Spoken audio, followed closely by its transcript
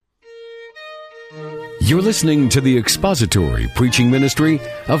You're listening to the expository preaching ministry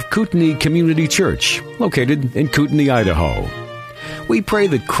of Kootenai Community Church, located in Kootenai, Idaho. We pray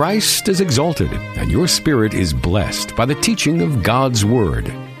that Christ is exalted and your spirit is blessed by the teaching of God's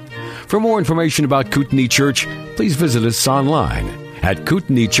Word. For more information about Kootenai Church, please visit us online at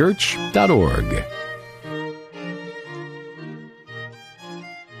kootenaichurch.org.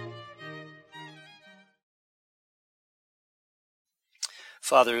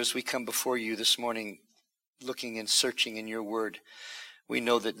 Father, as we come before you this morning, looking and searching in your word, we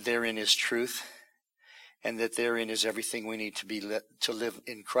know that therein is truth, and that therein is everything we need to live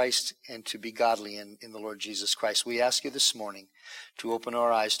in Christ and to be godly in the Lord Jesus Christ. We ask you this morning to open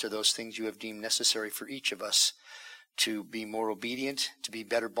our eyes to those things you have deemed necessary for each of us to be more obedient, to be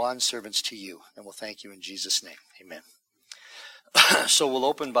better bondservants to you. And we'll thank you in Jesus' name. Amen. So we'll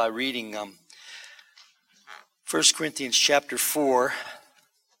open by reading 1 Corinthians chapter 4.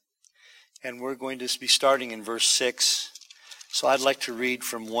 And we're going to be starting in verse 6. So I'd like to read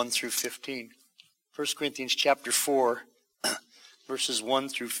from 1 through 15. 1 Corinthians chapter 4, verses 1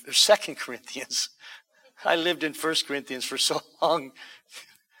 through 2 Corinthians. I lived in 1 Corinthians for so long,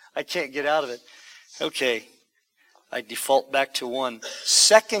 I can't get out of it. Okay, I default back to 1.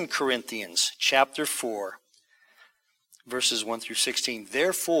 2 Corinthians chapter 4, verses 1 through 16.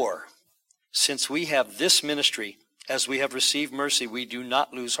 Therefore, since we have this ministry, as we have received mercy, we do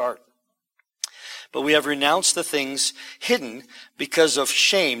not lose heart. But we have renounced the things hidden because of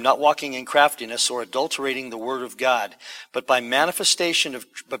shame, not walking in craftiness or adulterating the word of God, but by the manifestation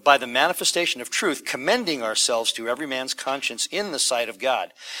of truth, commending ourselves to every man's conscience in the sight of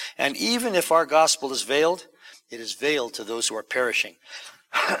God. And even if our gospel is veiled, it is veiled to those who are perishing,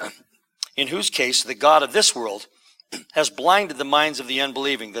 in whose case the God of this world has blinded the minds of the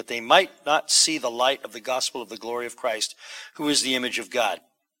unbelieving, that they might not see the light of the gospel of the glory of Christ, who is the image of God.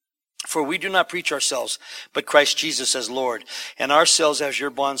 For we do not preach ourselves, but Christ Jesus as Lord, and ourselves as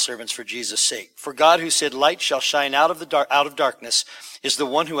your bondservants for Jesus' sake. For God, who said, "Light shall shine out of darkness," is the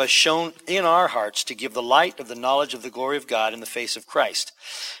one who has shone in our hearts to give the light of the knowledge of the glory of God in the face of Christ.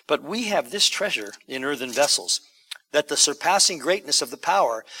 But we have this treasure in earthen vessels, that the surpassing greatness of the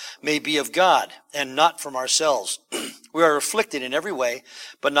power may be of God, and not from ourselves. We are afflicted in every way,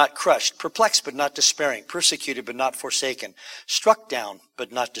 but not crushed, perplexed, but not despairing, persecuted, but not forsaken, struck down,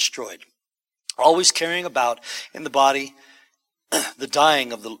 but not destroyed, always carrying about in the body the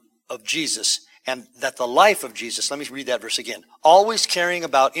dying of Jesus, and that the life of Jesus, let me read that verse again, always carrying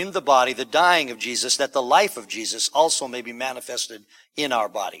about in the body the dying of Jesus, that the life of Jesus also may be manifested in our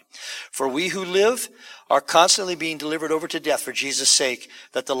body. For we who live are constantly being delivered over to death for Jesus' sake,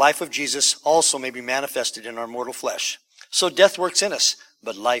 that the life of Jesus also may be manifested in our mortal flesh. So death works in us,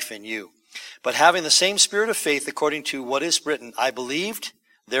 but life in you. But having the same spirit of faith, according to what is written, I believed,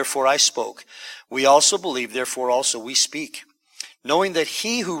 therefore I spoke. We also believe, therefore also we speak. Knowing that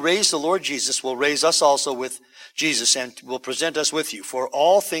he who raised the Lord Jesus will raise us also with Jesus and will present us with you. For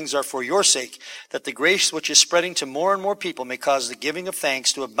all things are for your sake, that the grace which is spreading to more and more people may cause the giving of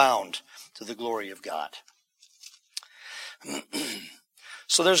thanks to abound to the glory of God.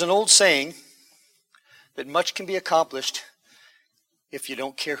 So there's an old saying that much can be accomplished if you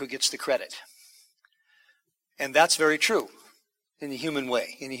don't care who gets the credit. And that's very true in the human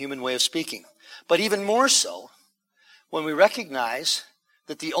way of speaking. But even more so when we recognize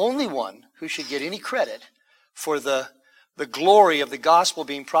that the only one who should get any credit for the glory of the gospel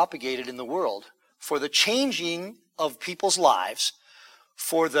being propagated in the world, for the changing of people's lives,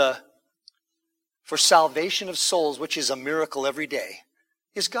 for salvation of souls, which is a miracle every day,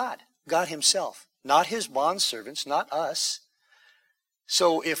 is God himself, not his bondservants, not us.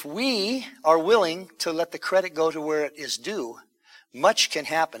 So if we are willing to let the credit go to where it is due, much can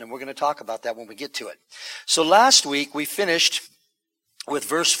happen, and we're going to talk about that when we get to it. So last week we finished with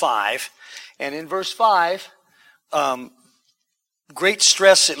verse 5, and in verse 5, great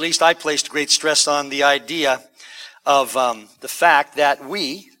stress, at least I placed great stress on the idea of the fact that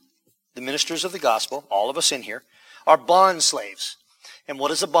we, the ministers of the gospel, all of us in here, are bond slaves. And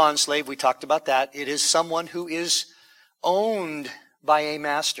what is a bond slave? We talked about that. It is someone who is owned by a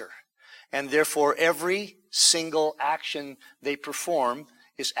master, and therefore every single action they perform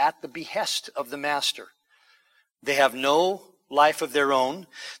is at the behest of the master. They have no life of their own.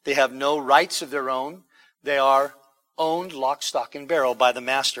 They have no rights of their own. They are owned lock, stock, and barrel by the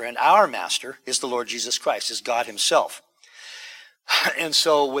master. And our master is the Lord Jesus Christ, is God himself. And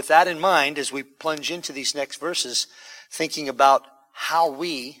so with that in mind, as we plunge into these next verses, thinking about how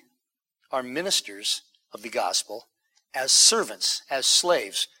we are ministers of the gospel as servants, as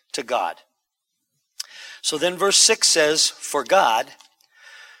slaves to God. So then verse 6 says, for God,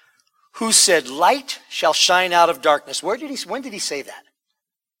 who said, light shall shine out of darkness. When did he say that?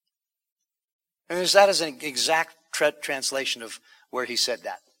 And that is an exact translation of where he said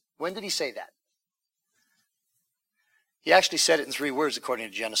that. When did he say that? He actually said it in 3 words according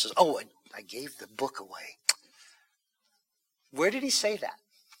to Genesis. Oh, I gave the book away. Where did he say that?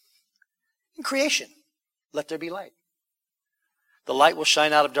 In creation. Let there be light. The light will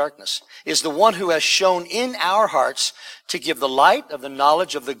shine out of darkness. Is the one who has shone in our hearts to give the light of the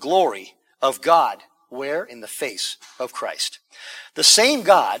knowledge of the glory of God. Where? In the face of Christ. The same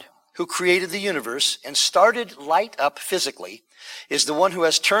God who created the universe and started light up physically is the one who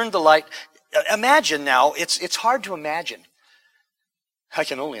has turned the light. Imagine now, it's hard to imagine. I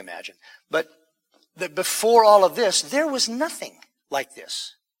can only imagine. But that before all of this, there was nothing like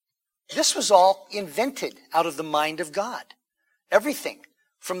this. This was all invented out of the mind of God. Everything,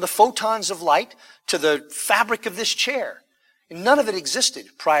 from the photons of light to the fabric of this chair. And none of it existed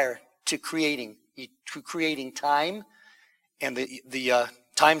prior to creating time and the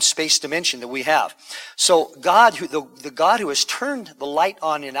time-space dimension that we have. So God, the God who has turned the light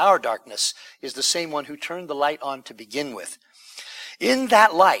on in our darkness is the same one who turned the light on to begin with. In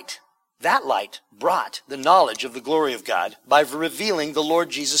that light brought the knowledge of the glory of God by revealing the Lord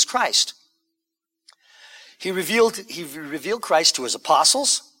Jesus Christ. He revealed Christ to his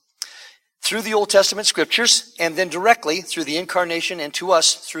apostles through the Old Testament scriptures, and then directly through the incarnation and to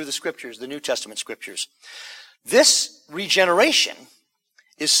us through the scriptures, the New Testament scriptures. This regeneration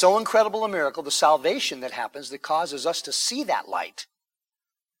is so incredible a miracle, the salvation that happens that causes us to see that light.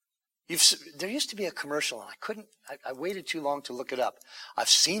 There used to be a commercial, and I waited too long to look it up. I've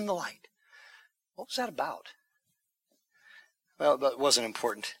seen the light. What was that about? Well, that wasn't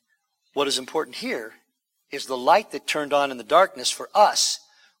important. What is important here is the light that turned on in the darkness for us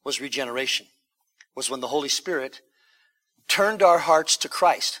was regeneration, was when the Holy Spirit turned our hearts to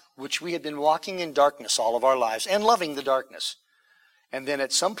Christ, which we had been walking in darkness all of our lives and loving the darkness. And then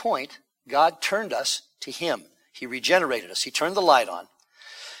at some point, God turned us to Him. He regenerated us. He turned the light on.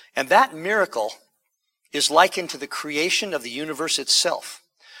 And that miracle is likened to the creation of the universe itself.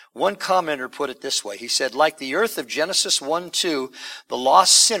 One commenter put it this way. He said, like the earth of Genesis 1:2, the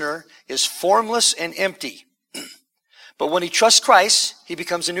lost sinner is formless and empty. But when he trusts Christ, he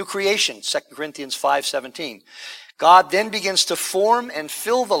becomes a new creation, 2 Corinthians 5:17. God then begins to form and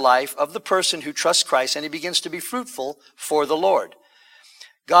fill the life of the person who trusts Christ, and he begins to be fruitful for the Lord.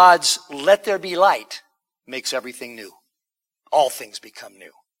 God's let there be light makes everything new. All things become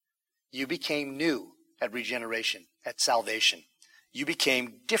new. You became new at regeneration, at salvation. You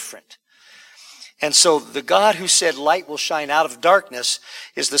became different. And so the God who said light will shine out of darkness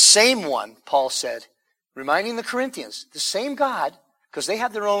is the same one, Paul said, reminding the Corinthians, the same God, because they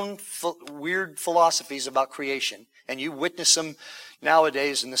have their own weird philosophies about creation, and you witness them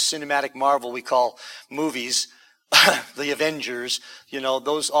nowadays in the cinematic marvel we call movies, the Avengers,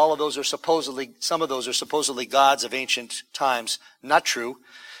 all of those are supposedly, some of those are supposedly gods of ancient times. Not true.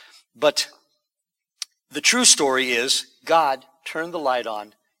 But the true story is God turned the light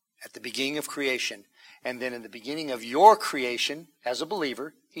on at the beginning of creation, and then in the beginning of your creation as a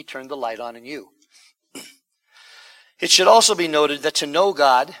believer, He turned the light on in you. It should also be noted that to know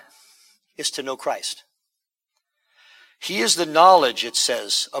God is to know Christ. He is the knowledge, it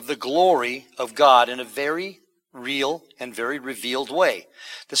says, of the glory of God in a very real and very revealed way.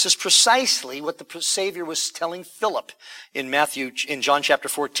 This is precisely what the Savior was telling Philip in John chapter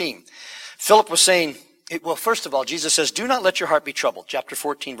 14. Philip was saying, well, first of all, Jesus says, do not let your heart be troubled. Chapter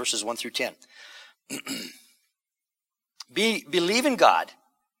 14, verses 1 through 10. Believe in God.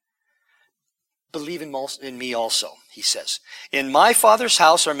 Believe in me also, he says. In my Father's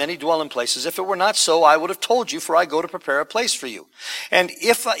house are many dwelling places. If it were not so, I would have told you, for I go to prepare a place for you. And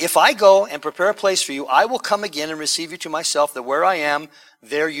if I go and prepare a place for you, I will come again and receive you to myself, that where I am,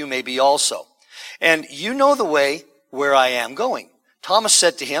 there you may be also. And you know the way where I am going. Thomas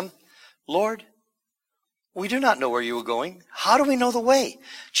said to him, Lord, we do not know where you are going. How do we know the way?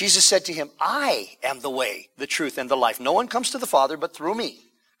 Jesus said to him, I am the way, the truth, and the life. No one comes to the Father but through me.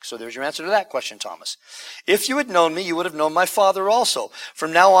 So there's your answer to that question, Thomas. If you had known me, you would have known my Father also.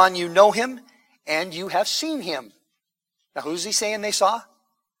 From now on, you know him, and you have seen him. Now, who's he saying they saw?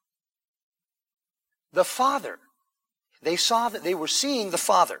 The Father. They saw that they were seeing the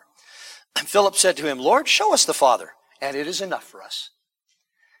Father. And Philip said to him, Lord, show us the Father, and it is enough for us.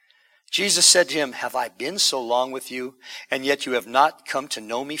 Jesus said to him, have I been so long with you, and yet you have not come to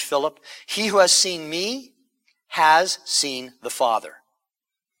know me, Philip? He who has seen me has seen the Father.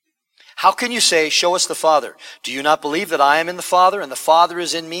 How can you say, show us the Father? Do you not believe that I am in the Father and the Father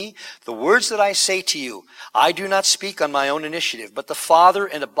is in me? The words that I say to you, I do not speak on my own initiative, but the Father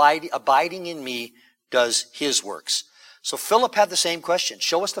and abiding in me does his works. So Philip had the same question.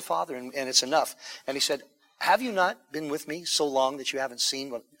 Show us the Father and it's enough. And he said, have you not been with me so long that you haven't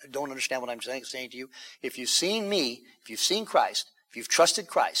seen don't understand what I'm saying to you? If you've seen me, if you've seen Christ, if you've trusted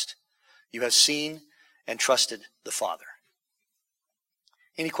Christ, you have seen and trusted the Father.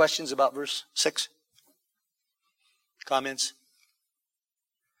 Any questions about verse 6? Comments?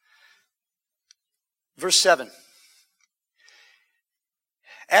 Verse 7.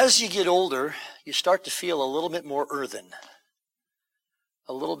 As you get older, you start to feel a little bit more earthen.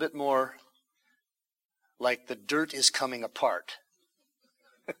 A little bit more like the dirt is coming apart.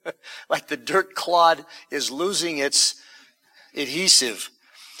 Like the dirt clod is losing its adhesive.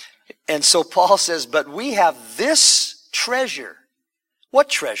 And so Paul says, but we have this treasure. What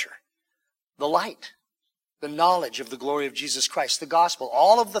treasure? The light, the knowledge of the glory of Jesus Christ, the gospel,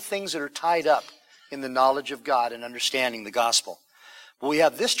 all of the things that are tied up in the knowledge of God and understanding the gospel. But we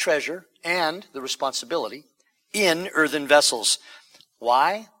have this treasure and the responsibility in earthen vessels.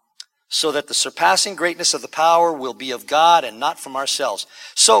 Why? So that the surpassing greatness of the power will be of God and not from ourselves.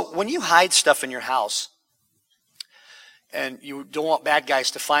 So when you hide stuff in your house and you don't want bad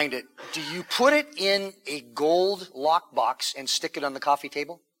guys to find it, do you put it in a gold lockbox and stick it on the coffee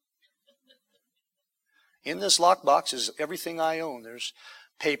table? In this lockbox is everything I own. There's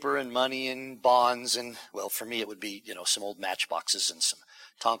paper and money and bonds and, well, for me it would be, some old matchboxes and some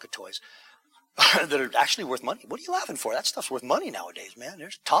Tonka toys that are actually worth money. What are you laughing for? That stuff's worth money nowadays, man.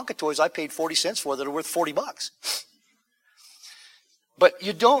 There's Tonka toys I paid 40 cents for that are worth $40. But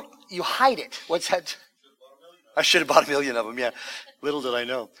you hide it. What's that? I should have bought 1 million of them, yeah. Little did I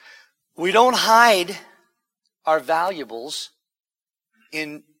know. We don't hide our valuables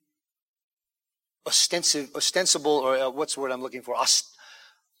in ostensible, or what's the word I'm looking for?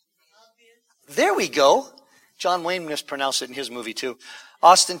 There we go. John Wayne mispronounced it in his movie too.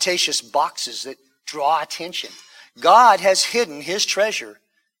 Ostentatious boxes that draw attention. God has hidden his treasure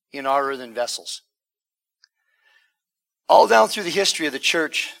in our earthen vessels. All down through the history of the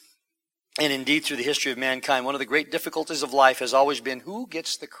church, and indeed through the history of mankind, one of the great difficulties of life has always been who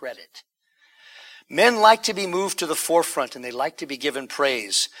gets the credit. Men like to be moved to the forefront and they like to be given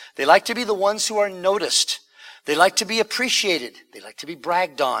praise. They like to be the ones who are noticed. They like to be appreciated. They like to be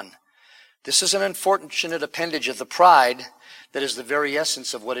bragged on. This is an unfortunate appendage of the pride that is the very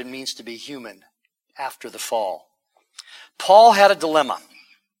essence of what it means to be human after the fall. Paul had a dilemma.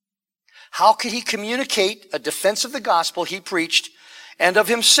 How could he communicate a defense of the gospel he preached and of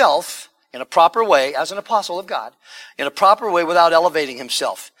himself in a proper way, as an apostle of God, in a proper way without elevating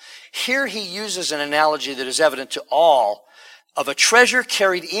himself? Here he uses an analogy that is evident to all of a treasure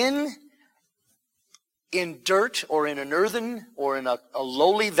carried in dirt or in an earthen or in a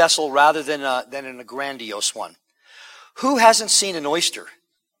lowly vessel rather than in a grandiose one. Who hasn't seen an oyster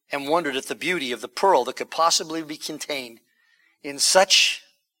and wondered at the beauty of the pearl that could possibly be contained in such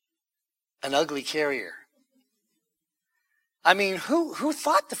an ugly carrier? I mean, who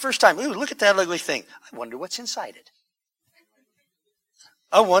thought the first time, ooh, look at that ugly thing. I wonder what's inside it.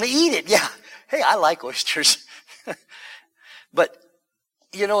 I want to eat it. Yeah. Hey, I like oysters. But,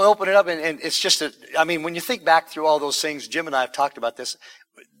 open it up and it's just when you think back through all those things, Jim and I have talked about this,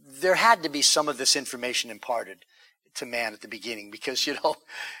 there had to be some of this information imparted to man at the beginning because,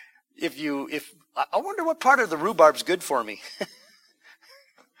 if I wonder what part of the rhubarb's good for me.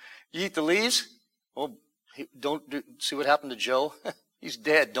 You eat the leaves? Well, see what happened to Joe? He's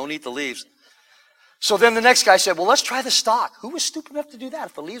dead. Don't eat the leaves. So then the next guy said, well, let's try the stalk. Who was stupid enough to do that?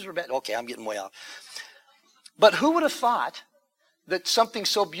 If the leaves were bad. Okay, I'm getting way off. But who would have thought that something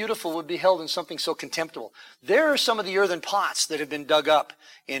so beautiful would be held in something so contemptible? There are some of the earthen pots that have been dug up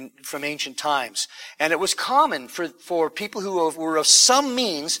from ancient times. And it was common for people who were of some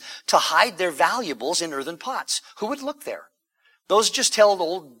means to hide their valuables in earthen pots. Who would look there? Those just held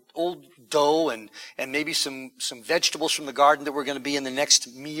old dough and maybe some vegetables from the garden that were going to be in the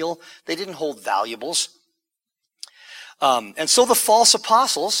next meal. They didn't hold valuables. And so the false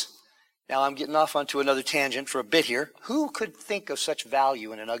apostles, now I'm getting off onto another tangent for a bit here. Who could think of such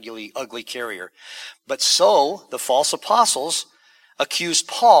value in an ugly carrier? But so the false apostles accused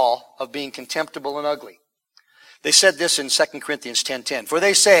Paul of being contemptible and ugly. They said this in 2 Corinthians 10:10. For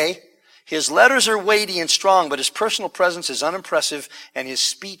they say, his letters are weighty and strong, but his personal presence is unimpressive and his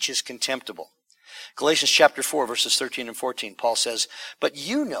speech is contemptible. Galatians chapter 4, verses 13 and 14, Paul says, but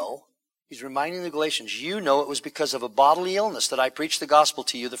he's reminding the Galatians, it was because of a bodily illness that I preached the gospel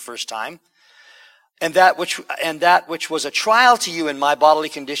to you the first time. And that which was a trial to you in my bodily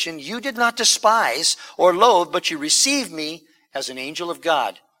condition, you did not despise or loathe, but you received me as an angel of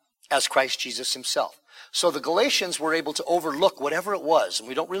God, as Christ Jesus himself. So the Galatians were able to overlook whatever it was, and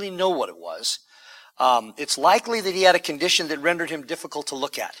we don't really know what it was. It's likely that he had a condition that rendered him difficult to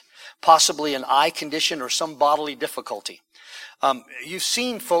look at, possibly an eye condition or some bodily difficulty. You've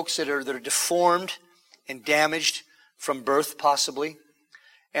seen folks that are deformed and damaged from birth, possibly,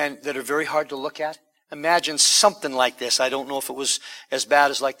 and that are very hard to look at. Imagine something like this. I don't know if it was as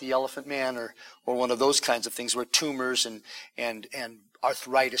bad as like the Elephant Man or one of those kinds of things where tumors and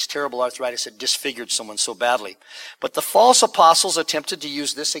arthritis, terrible arthritis, had disfigured someone so badly. But the false apostles attempted to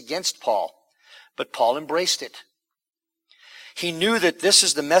use this against Paul, but Paul embraced it. He knew that this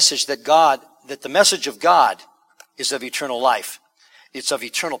is the message that the message of God is of eternal life. It's of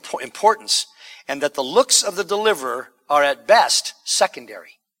eternal importance, and that the looks of the deliverer are at best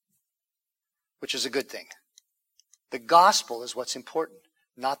secondary, which is a good thing. The gospel is what's important,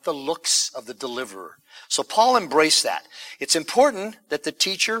 not the looks of the deliverer. So Paul embraced that. It's important that the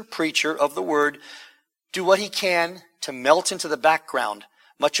teacher, preacher of the word do what he can to melt into the background,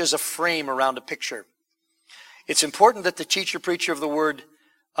 much as a frame around a picture. It's important that the teacher, preacher of the word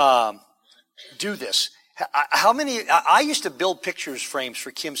do this. I used to build pictures frames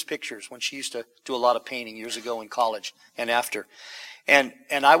for Kim's pictures when she used to do a lot of painting years ago in college and after. And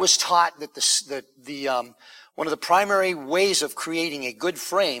I was taught that one of the primary ways of creating a good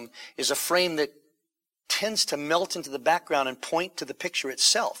frame is a frame that tends to melt into the background and point to the picture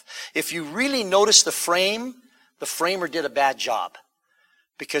itself. If you really notice the framer did a bad job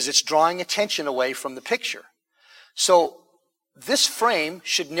because it's drawing attention away from the picture. So this frame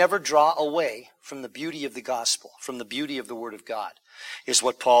should never draw away from the beauty of the gospel, from the beauty of the Word of God, is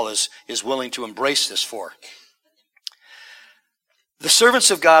what Paul is willing to embrace this for. The servants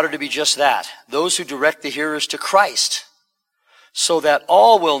of God are to be just that, those who direct the hearers to Christ, so that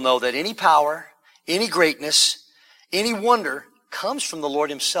all will know that any power, any greatness, any wonder comes from the Lord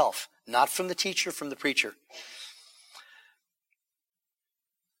himself, not from the teacher, from the preacher.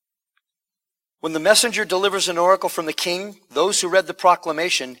 When the messenger delivers an oracle from the king, those who read the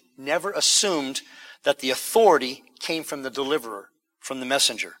proclamation never assumed that the authority came from the deliverer, from the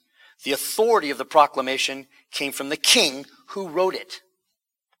messenger. The authority of the proclamation came from the king who wrote it.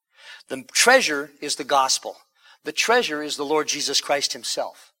 The treasure is the gospel. The treasure is the Lord Jesus Christ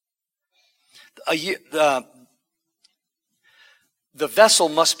himself. The vessel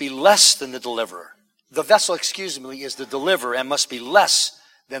must be less than the deliverer. The vessel, is the deliverer and must be less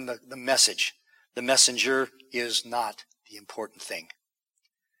than the message. The messenger is not the important thing.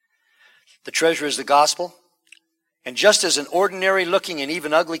 The treasure is the gospel. And just as an ordinary looking and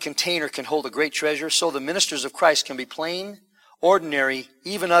even ugly container can hold a great treasure, so the ministers of Christ can be plain, ordinary,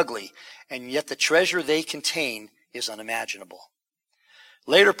 even ugly, and yet the treasure they contain is unimaginable.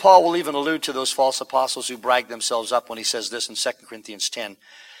 Later, Paul will even allude to those false apostles who brag themselves up when he says this in 2 Corinthians 10.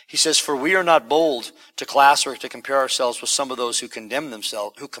 He says, "For we are not bold to class or to compare ourselves with some of those who commend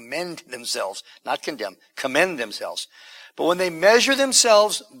themselves, not condemn, commend themselves. But when they measure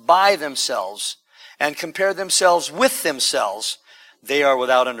themselves by themselves and compare themselves with themselves, they are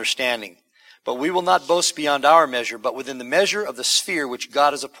without understanding. But we will not boast beyond our measure, but within the measure of the sphere which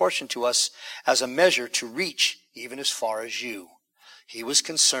God has apportioned to us as a measure to reach even as far as you." He was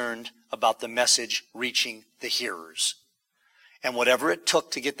concerned about the message reaching the hearers. And whatever it took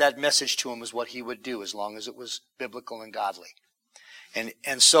to get that message to him was what he would do, as long as it was biblical and godly.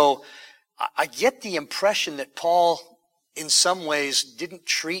 And so I get the impression that Paul, in some ways, didn't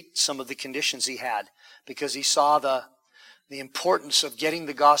treat some of the conditions he had because he saw the importance of getting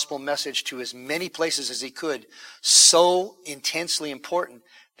the gospel message to as many places as he could, so intensely important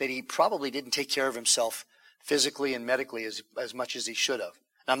that he probably didn't take care of himself physically and medically as much as he should have.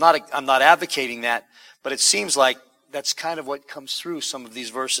 And I'm not advocating that, but it seems like that's kind of what comes through some of these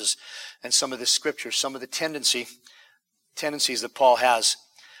verses and some of the scriptures. Some of the tendencies that Paul has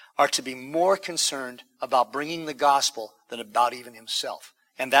are to be more concerned about bringing the gospel than about even himself.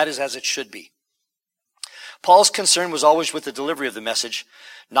 And that is as it should be. Paul's concern was always with the delivery of the message,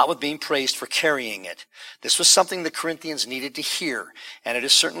 not with being praised for carrying it. This was something the Corinthians needed to hear, and it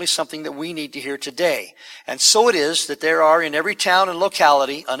is certainly something that we need to hear today. And so it is that there are in every town and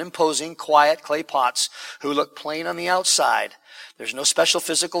locality unimposing, quiet clay pots who look plain on the outside. There's no special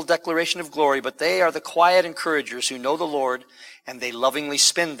physical declaration of glory, but they are the quiet encouragers who know the Lord, and they lovingly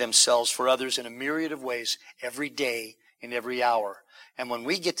spend themselves for others in a myriad of ways every day and every hour. And when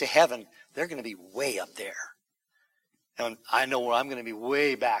we get to heaven, they're going to be way up there. And I know where I'm going to be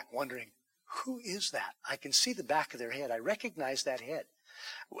way back wondering, who is that? I can see the back of their head. I recognize that head.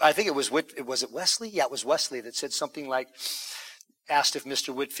 I think was it Wesley? Yeah, it was Wesley that said something like, asked if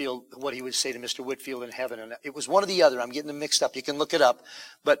Mr. Whitefield, what he would say to Mr. Whitefield in heaven. And it was one or the other. I'm getting them mixed up. You can look it up.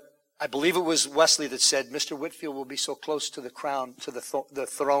 But I believe it was Wesley that said, Mr. Whitefield will be so close to the crown, to the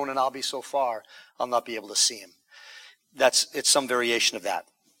throne, and I'll be so far, I'll not be able to see him. It's some variation of that.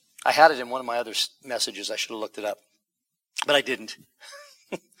 I had it in one of my other messages. I should have looked it up. But I didn't.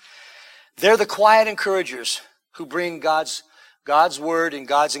 They're the quiet encouragers who bring God's word and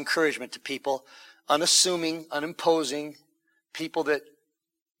God's encouragement to people, unassuming, unimposing, people that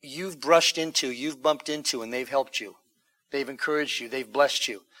you've brushed into, you've bumped into, and they've helped you. They've encouraged you. They've blessed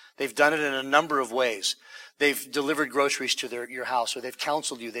you. They've done it in a number of ways. They've delivered groceries to your house, or they've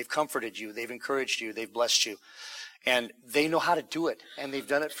counseled you. They've comforted you. They've encouraged you. They've blessed you. And they know how to do it. And they've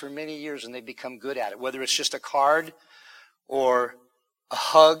done it for many years, and they've become good at it. Whether it's just a card or a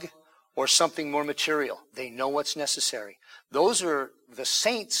hug or something more material, they know what's necessary. Those are the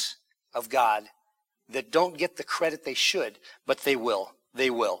saints of God that don't get the credit they should, but they will. They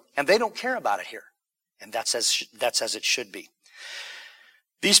will. And they don't care about it here. And that's as it should be.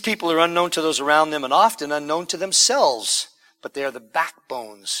 These people are unknown to those around them and often unknown to themselves, but they are the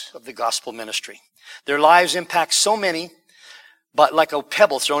backbones of the gospel ministry. Their lives impact so many, but like a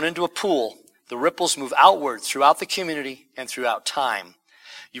pebble thrown into a pool, the ripples move outward throughout the community and throughout time.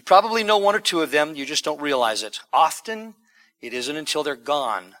 You probably know one or two of them, you just don't realize it. Often, it isn't until they're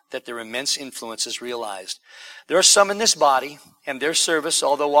gone that their immense influence is realized. There are some in this body, and their service,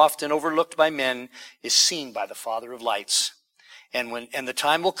 although often overlooked by men, is seen by the Father of lights. And the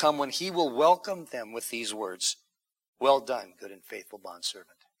time will come when he will welcome them with these words, "Well done, good and faithful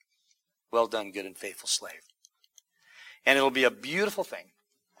bondservant. Well done, good and faithful slave." And it'll be a beautiful thing.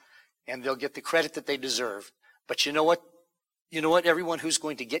 And they'll get the credit that they deserve. But you know what? You know what everyone who's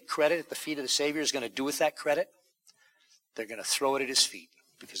going to get credit at the feet of the Savior is going to do with that credit? They're going to throw it at his feet,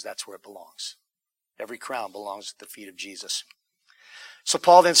 because that's where it belongs. Every crown belongs at the feet of Jesus. So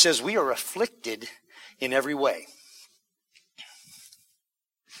Paul then says, we are afflicted in every way.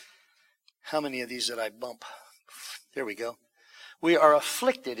 How many of these did I bump? There we go. We are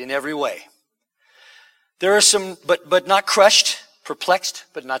afflicted in every way. There are some, but not crushed, perplexed,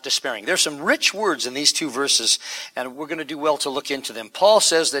 but not despairing. There's some rich words in these two verses, and we're going to do well to look into them. Paul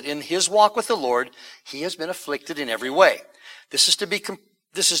says that in his walk with the Lord, he has been afflicted in every way. This is to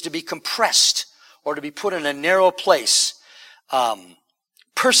be compressed, or to be put in a narrow place,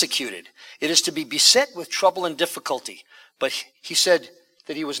 persecuted. It is to be beset with trouble and difficulty. But he said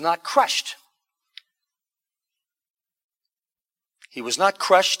that he was not crushed. He was not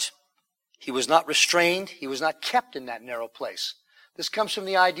crushed. He was not restrained. He was not kept in that narrow place. This comes from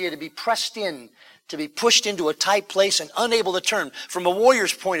the idea to be pressed in, to be pushed into a tight place and unable to turn. From a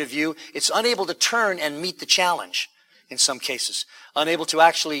warrior's point of view, it's unable to turn and meet the challenge in some cases. Unable to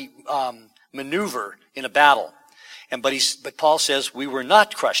actually maneuver in a battle. But Paul says we were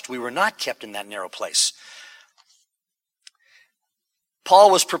not crushed. We were not kept in that narrow place.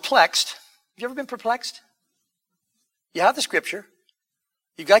 Paul was perplexed. Have you ever been perplexed? You have the scripture.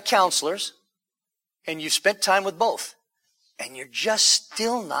 You've got counselors. And you've spent time with both. And you're just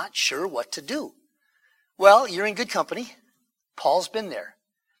still not sure what to do. Well, you're in good company. Paul's been there.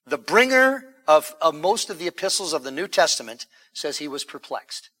 The bringer of most of the epistles of the New Testament says he was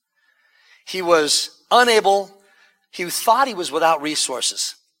perplexed. He was unable. He thought he was without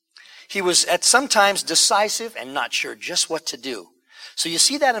resources. He was at sometimes decisive and not sure just what to do. So you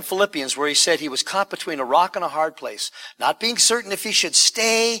see that in Philippians, where he said he was caught between a rock and a hard place, not being certain if he should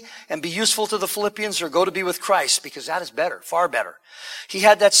stay and be useful to the Philippians or go to be with Christ, because that is better, far better. He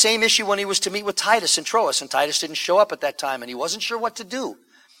had that same issue when he was to meet with Titus in Troas, and Titus didn't show up at that time, and he wasn't sure what to do.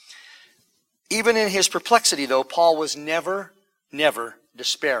 Even in his perplexity, though, Paul was never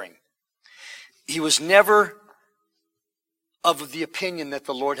despairing. He was never of the opinion that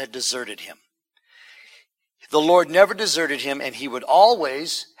the Lord had deserted him. The Lord never deserted him, and he would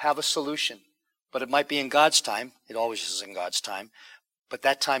always have a solution. But it might be in God's time. It always is in God's time. But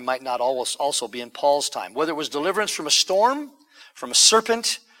that time might not always also be in Paul's time. Whether it was deliverance from a storm, from a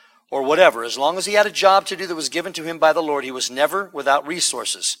serpent, or whatever, as long as he had a job to do that was given to him by the Lord, he was never without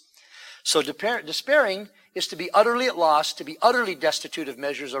resources. So despairing is to be utterly at loss, to be utterly destitute of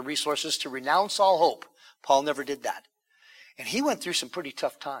measures or resources, to renounce all hope. Paul never did that. And he went through some pretty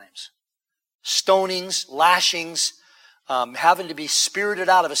tough times. Stonings, lashings, having to be spirited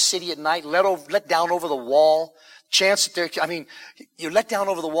out of a city at night, let down over the wall. You're let down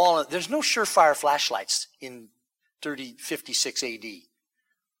over the wall, and there's no surefire flashlights in 56 AD.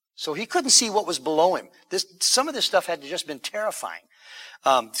 So he couldn't see what was below him. Some of this stuff had just been terrifying.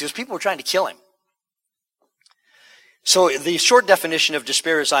 Because people were trying to kill him. So the short definition of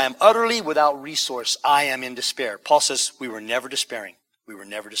despair is I am utterly without resource. I am in despair. Paul says we were never despairing. We were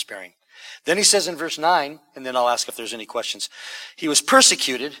never despairing. Then he says in verse 9, and then I'll ask if there's any questions. He was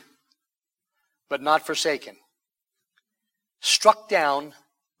persecuted, but not forsaken. Struck down,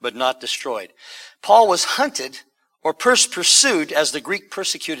 but not destroyed. Paul was hunted or pursued, as the Greek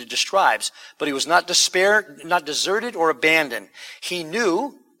persecuted describes, but he was not deserted or abandoned. He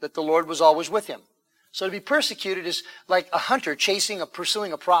knew that the Lord was always with him. So to be persecuted is like a hunter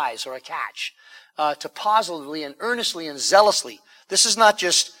pursuing a prize or a catch, to positively and earnestly and zealously. This is not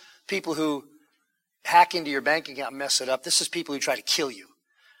just people who hack into your bank account and mess it up. This is people who try to kill you.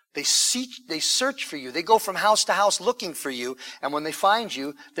 They search for you. They go from house to house looking for you. And when they find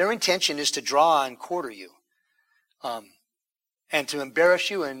you, their intention is to draw and quarter you. And to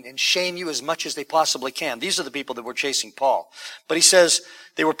embarrass you and shame you as much as they possibly can. These are the people that were chasing Paul. But he says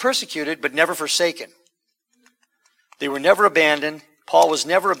they were persecuted but never forsaken. They were never abandoned. Paul was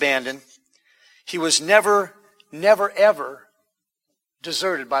never abandoned. He was never ever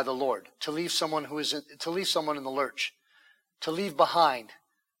deserted by the Lord, to leave someone in the lurch, to leave behind,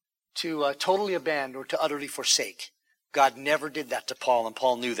 to totally abandon or to utterly forsake. God never did that to Paul, and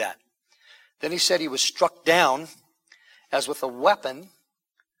Paul knew that. Then he said he was struck down as with a weapon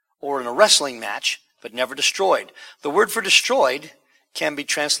or in a wrestling match, but never destroyed. The word for destroyed can be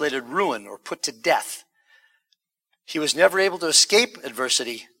translated ruin or put to death. He was never able to escape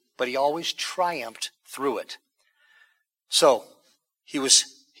adversity, but he always triumphed through it. So, he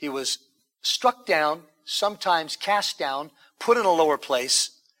was struck down, sometimes cast down, put in a lower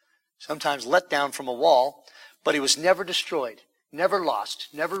place, sometimes let down from a wall, but he was never destroyed, never lost,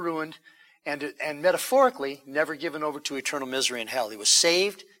 never ruined, and metaphorically, never given over to eternal misery in hell. He was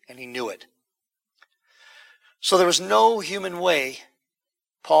saved, and he knew it. So there was no human way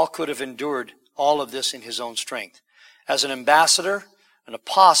Paul could have endured all of this in his own strength. As an ambassador, an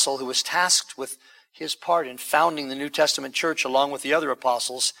apostle who was tasked with his part in founding the New Testament church along with the other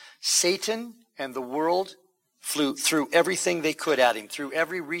apostles, Satan and the world threw everything they could at him, threw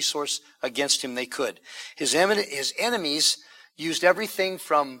every resource against him they could. His enemies used everything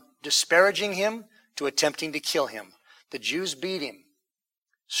from disparaging him to attempting to kill him. The Jews beat him.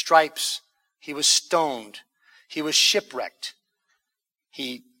 Stripes. He was stoned. He was shipwrecked.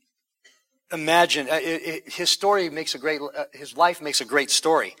 His story makes his life makes a great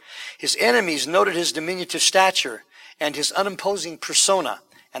story. His enemies noted his diminutive stature and his unimposing persona,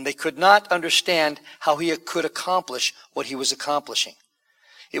 and they could not understand how he could accomplish what he was accomplishing.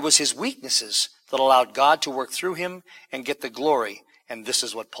 It was his weaknesses that allowed God to work through him and get the glory, and this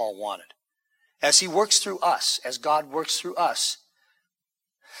is what Paul wanted. As he works through us, as God works through us,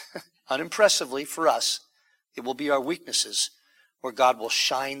 unimpressively for us, it will be our weaknesses where God will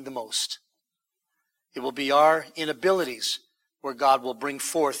shine the most. It will be our inabilities where God will bring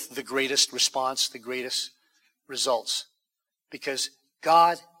forth the greatest response, the greatest results. Because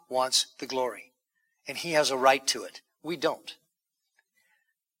God wants the glory, and he has a right to it. We don't.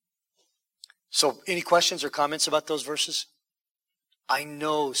 So, any questions or comments about those verses? I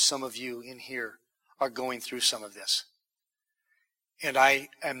know some of you in here are going through some of this. And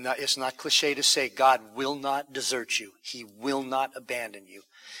it's not cliche to say God will not desert you. He will not abandon you.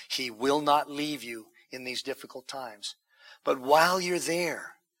 He will not leave you in these difficult times. But while you're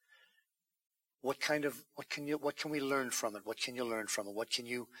there, what can we learn from it? What can you learn from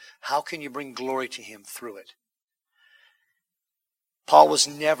it? How can you bring glory to him through it? Paul was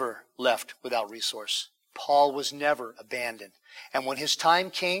never left without resource. Paul was never abandoned. And when his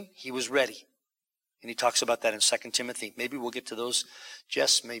time came, he was ready. And he talks about that in 2 Timothy. Maybe we'll get to those.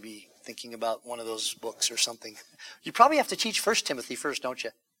 Jess may be thinking about one of those books or something. You probably have to teach 1 Timothy first, don't you?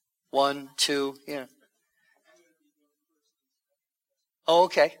 1, 2, yeah. Oh,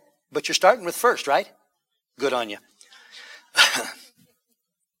 okay. But you're starting with first, right? Good on you.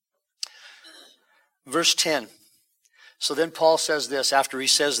 Verse 10. So then Paul says this, after he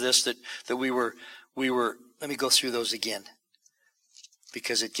says this, that we were, let me go through those again,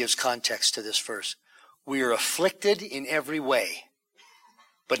 because it gives context to this verse. We are afflicted in every way,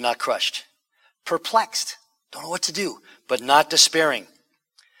 but not crushed. Perplexed, don't know what to do, but not despairing.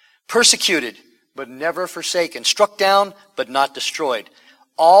 Persecuted, but never forsaken. Struck down, but not destroyed.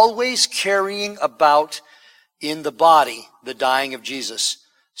 Always carrying about in the body the dying of Jesus,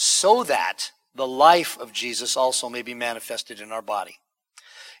 so that the life of Jesus also may be manifested in our body.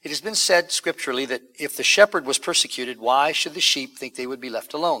 It has been said scripturally that if the shepherd was persecuted, why should the sheep think they would be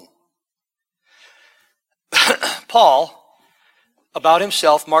left alone? Paul, about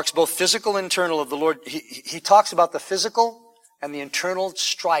himself, marks both physical and internal of the Lord. He talks about the physical and the internal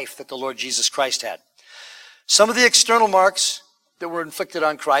strife that the Lord Jesus Christ had. Some of the external marks that were inflicted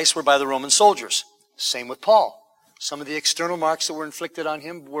on Christ were by the Roman soldiers. Same with Paul. Some of the external marks that were inflicted on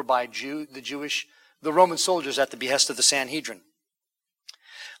him were by the Roman soldiers at the behest of the Sanhedrin.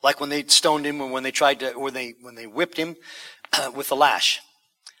 Like when they stoned him, or when they whipped him with the lash.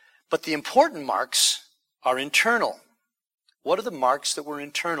 But the important marks are internal. What are the marks that were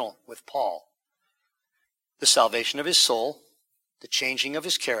internal with Paul? The salvation of his soul, the changing of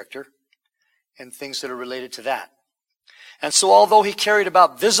his character, and things that are related to that. And so although he carried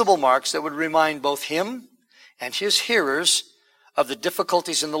about visible marks that would remind both him and his hearers of the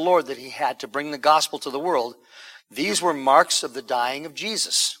difficulties in the Lord that he had to bring the gospel to the world, these were marks of the dying of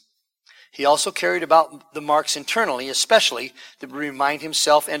Jesus. He also carried about the marks internally, especially that would remind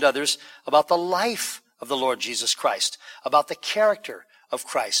himself and others about the life of the Lord Jesus Christ, about the character of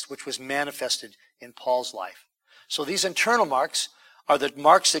Christ, which was manifested in Paul's life. So these internal marks are the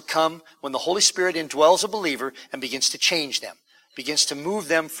marks that come when the Holy Spirit indwells a believer and begins to change them, begins to move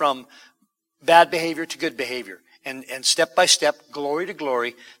them from bad behavior to good behavior. And step by step, glory to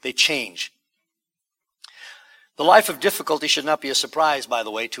glory, they change. The life of difficulty should not be a surprise, by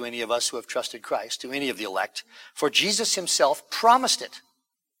the way, to any of us who have trusted Christ, to any of the elect, for Jesus himself promised it.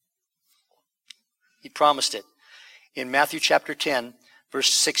 He promised it. In Matthew chapter 10,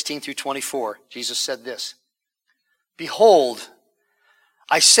 verse 16 through 24, Jesus said this, "Behold,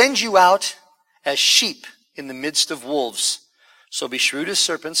 I send you out as sheep in the midst of wolves. So be shrewd as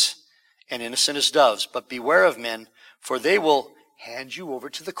serpents and innocent as doves. But beware of men, for they will hand you over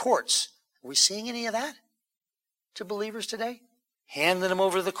to the courts." Are we seeing any of that to believers today? Handing them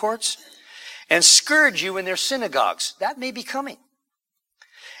over to the courts? "And scourge you in their synagogues." That may be coming.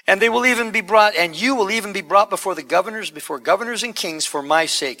 "And you will even be brought before governors and kings for my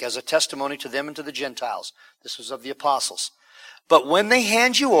sake, as a testimony to them and to the Gentiles." This was of the apostles. "But when they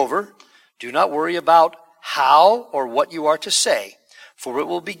hand you over, do not worry about how or what you are to say, for it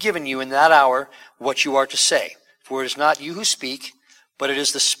will be given you in that hour what you are to say. For it is not you who speak, but it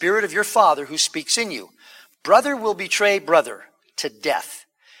is the Spirit of your Father who speaks in you. Brother will betray brother to death,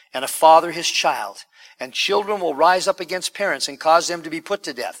 and a father his child. And children will rise up against parents and cause them to be put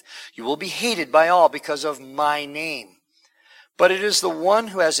to death. You will be hated by all because of my name. But it is the one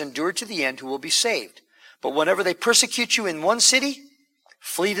who has endured to the end who will be saved. But whenever they persecute you in one city,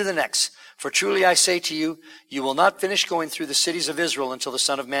 flee to the next. For truly I say to you, you will not finish going through the cities of Israel until the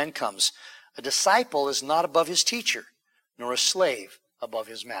Son of Man comes. A disciple is not above his teacher, nor a slave above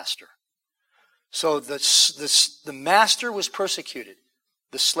his master." So the master was persecuted.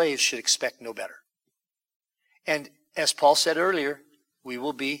 The slaves should expect no better. And as Paul said earlier, we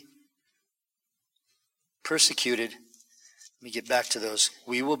will be persecuted. Let me get back to those.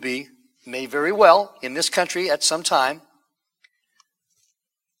 We will be, may very well, in this country at some time,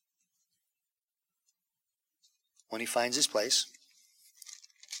 when he finds his place,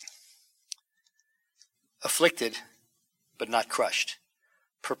 afflicted, but not crushed,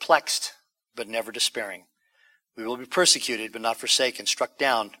 perplexed, but never despairing. We will be persecuted, but not forsaken, struck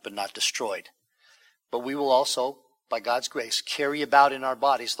down, but not destroyed. But we will also, by God's grace, carry about in our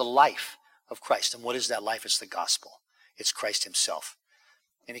bodies the life of Christ. And what is that life? It's the gospel. It's Christ himself.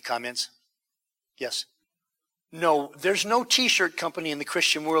 Any comments? Yes? No, there's no t-shirt company in the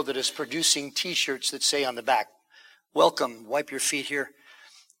Christian world that is producing t-shirts that say on the back, "Welcome, wipe your feet here."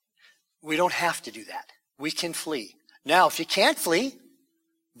 We don't have to do that. We can flee. Now, if you can't flee,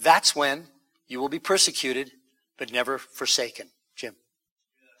 that's when you will be persecuted, but never forsaken. Jim?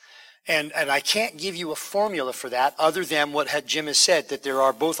 And I can't give you a formula for that other than what Jim has said, that there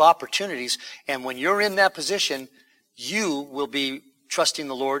are both opportunities. And when you're in that position, you will be trusting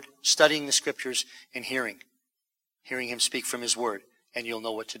the Lord, studying the scriptures, and hearing him speak from his word, and you'll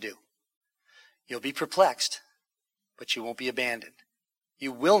know what to do. You'll be perplexed, but you won't be abandoned.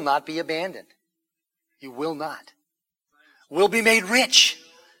 You will not be abandoned. You will not. Will be made rich.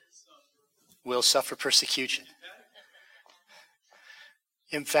 Will suffer persecution.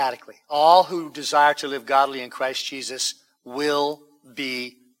 Emphatically. All who desire to live godly in Christ Jesus will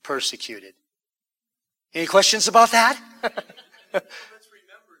be persecuted. Any questions about that? Let's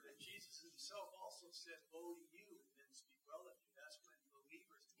remember that Jesus himself also said, "Woe to you, and then speak well of you." That's when believers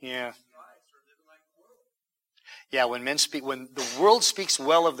Yeah. Christ are living like the world. Yeah, when the world speaks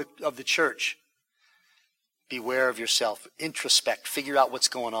well of the church, beware of yourself. Introspect. Figure out what's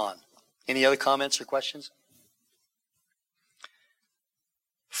going on. Any other comments or questions?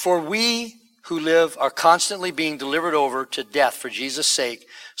 "For we who live are constantly being delivered over to death for Jesus' sake,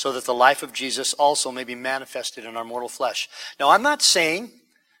 so that the life of Jesus also may be manifested in our mortal flesh." Now, I'm not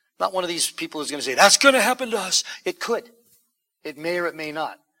one of these people who's going to say, "That's going to happen to us." It could. It may or it may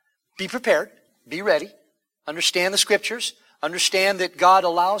not. Be prepared. Be ready. Understand the scriptures. Understand that God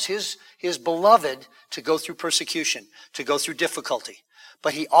allows his beloved to go through persecution, to go through difficulty.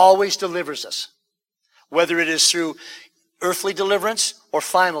 But he always delivers us. Whether it is through earthly deliverance or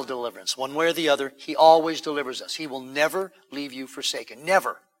final deliverance, one way or the other, he always delivers us. He will never leave you forsaken.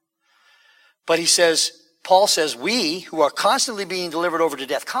 Never. But he says, Paul says, we who are constantly being delivered over to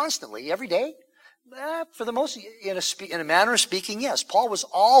death, constantly, every day, for the most, in a manner of speaking, yes. Paul was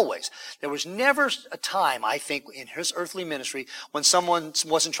always. There was never a time, I think, in his earthly ministry when someone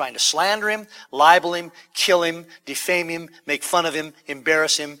wasn't trying to slander him, libel him, kill him, defame him, make fun of him,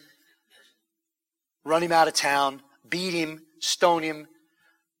 embarrass him, run him out of town, beat him, stone him.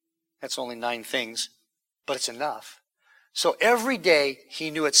 That's only 9 things, but it's enough. So every day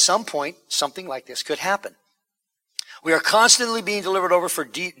he knew at some point something like this could happen. We are constantly being delivered over for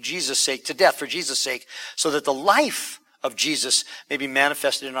Jesus' sake, to death for Jesus' sake, so that the life of Jesus may be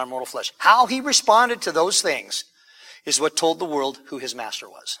manifested in our mortal flesh. How he responded to those things is what told the world who his master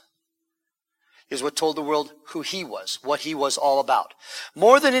was. Is what told the world who he was, what he was all about.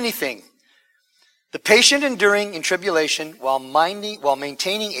 More than anything, the patient enduring in tribulation while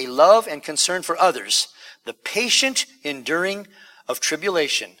maintaining a love and concern for others, the patient enduring of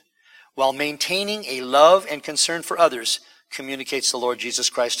tribulation while maintaining a love and concern for others communicates the Lord Jesus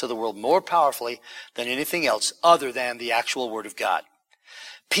Christ to the world more powerfully than anything else other than the actual Word of God.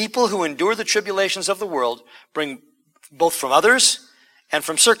 People who endure the tribulations of the world bring both from others and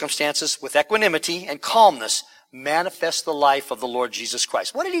from circumstances with equanimity and calmness manifest the life of the Lord Jesus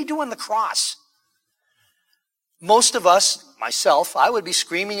Christ. What did he do on the cross? Most of us, myself, I would be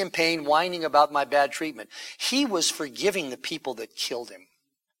screaming in pain, whining about my bad treatment. He was forgiving the people that killed him.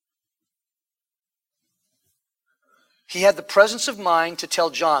 He had the presence of mind to tell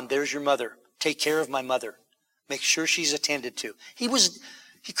John, there's your mother. Take care of my mother. Make sure she's attended to. He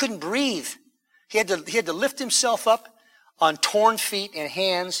couldn't breathe. He had to lift himself up on torn feet and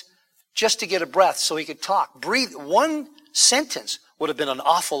hands just to get a breath so he could talk. Breathe. One sentence would have been an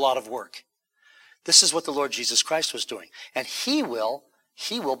awful lot of work. This is what the Lord Jesus Christ was doing. And he will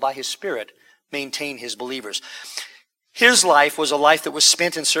by his Spirit maintain his believers. His life was a life that was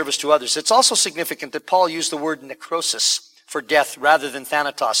spent in service to others. It's also significant that Paul used the word necrosis for death rather than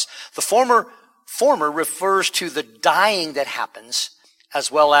thanatos. The former refers to the dying that happens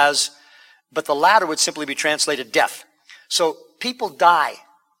but the latter would simply be translated death. So people die.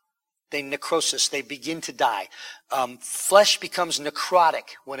 They necrosis. They begin to die. Flesh becomes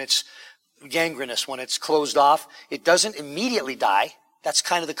necrotic when it's gangrenous, when it's closed off. It doesn't immediately die. That's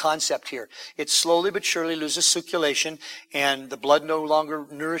kind of the concept here. It slowly but surely loses circulation, and the blood no longer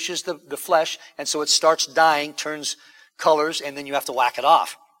nourishes the flesh, and so it starts dying, turns colors, and then you have to whack it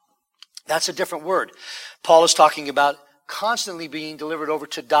off. That's a different word. Paul is talking about constantly being delivered over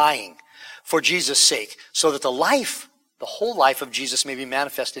to dying for Jesus' sake, so that the whole life of Jesus may be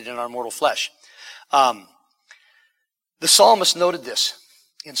manifested in our mortal flesh. The psalmist noted this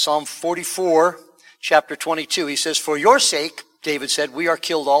in Psalm 44, chapter 22. He says, for your sake, David said, we are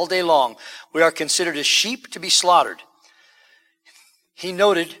killed all day long. We are considered as sheep to be slaughtered. He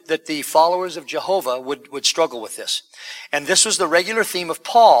noted that the followers of Jehovah would struggle with this. And this was the regular theme of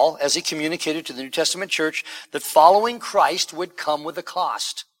Paul as he communicated to the New Testament church that following Christ would come with a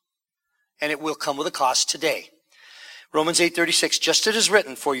cost. And it will come with a cost today. Romans 8:36, just as it is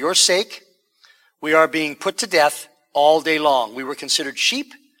written, for your sake we are being put to death all day long. We were considered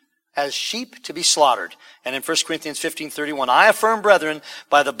sheep to be slaughtered. And in 1 Corinthians 15:31, I affirm, brethren,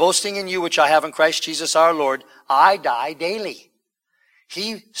 by the boasting in you which I have in Christ Jesus our Lord, I die daily.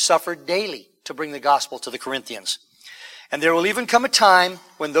 He suffered daily to bring the gospel to the Corinthians. And there will even come a time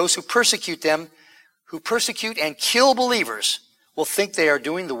when those who persecute and kill believers, will think they are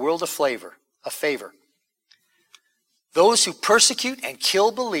doing the world a favor. Those who persecute and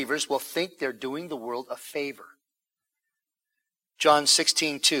kill believers will think they're doing the world a favor. John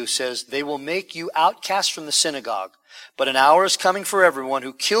 16:2 says, they will make you outcast from the synagogue, but an hour is coming for everyone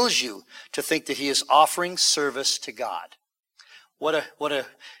who kills you to think that he is offering service to God. What a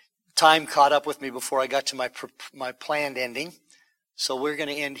time caught up with me before I got to my planned ending. So we're going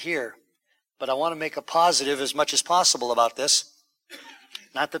to end here. But I want to make a positive as much as possible about this.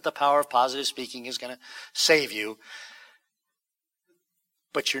 Not that the power of positive speaking is going to save you,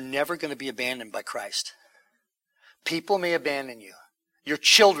 but you're never going to be abandoned by Christ. People may abandon you. Your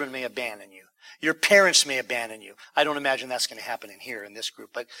children may abandon you. Your parents may abandon you. I don't imagine that's going to happen in this group,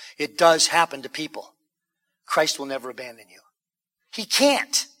 but it does happen to people. Christ will never abandon you. He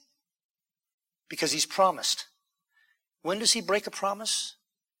can't, because he's promised. When does he break a promise?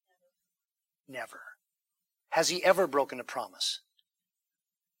 Never. Has he ever broken a promise?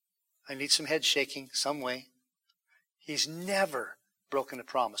 I need some head shaking some way. He's never broken a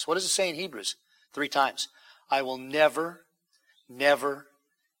promise. What does it say in Hebrews? 3 times. I will never, never,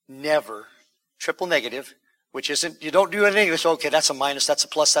 never, triple negative, which isn't, you don't do it in English, okay, that's a minus, that's a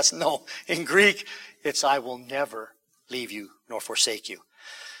plus, that's no. In Greek, it's I will never leave you nor forsake you.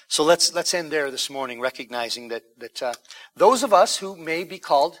 So let's end there this morning, recognizing that those of us who may be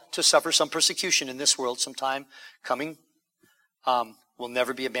called to suffer some persecution in this world sometime coming will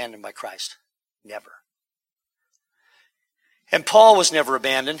never be abandoned by Christ. Never. And Paul was never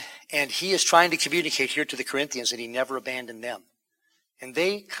abandoned, and he is trying to communicate here to the Corinthians that he never abandoned them. And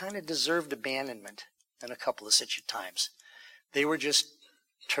they kind of deserved abandonment in a couple of such times. They were just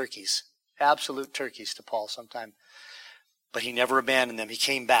turkeys, absolute turkeys to Paul sometime. But he never abandoned them. He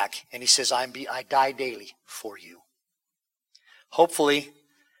came back, and he says, I die daily for you. Hopefully,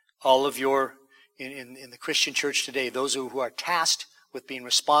 all of your, in the Christian church today, those who are tasked with being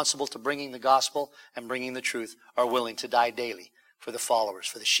responsible to bringing the gospel and bringing the truth are willing to die daily for the followers,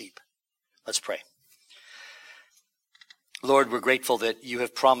 for the sheep. Let's pray. Lord, we're grateful that you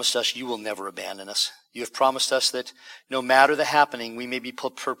have promised us you will never abandon us. You have promised us that no matter the happening, we may be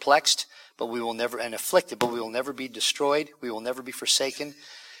perplexed, but we will never, and afflicted, but we will never be destroyed. We will never be forsaken.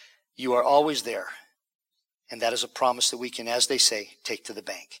 You are always there. And that is a promise that we can, as they say, take to the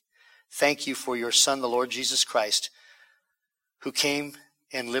bank. Thank you for your Son, the Lord Jesus Christ, who came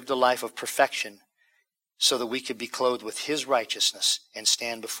and lived a life of perfection so that we could be clothed with his righteousness and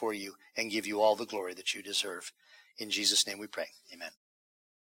stand before you and give you all the glory that you deserve. In Jesus' name we pray. Amen.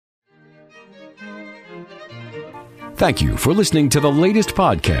 Thank you for listening to the latest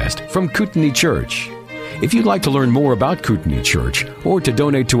podcast from Kootenai Church. If you'd like to learn more about Kootenai Church or to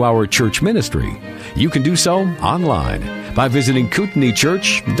donate to our church ministry, you can do so online by visiting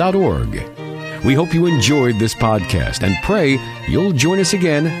kootenaichurch.org. We hope you enjoyed this podcast and pray you'll join us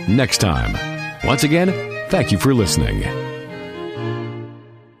again next time. Once again, thank you for listening.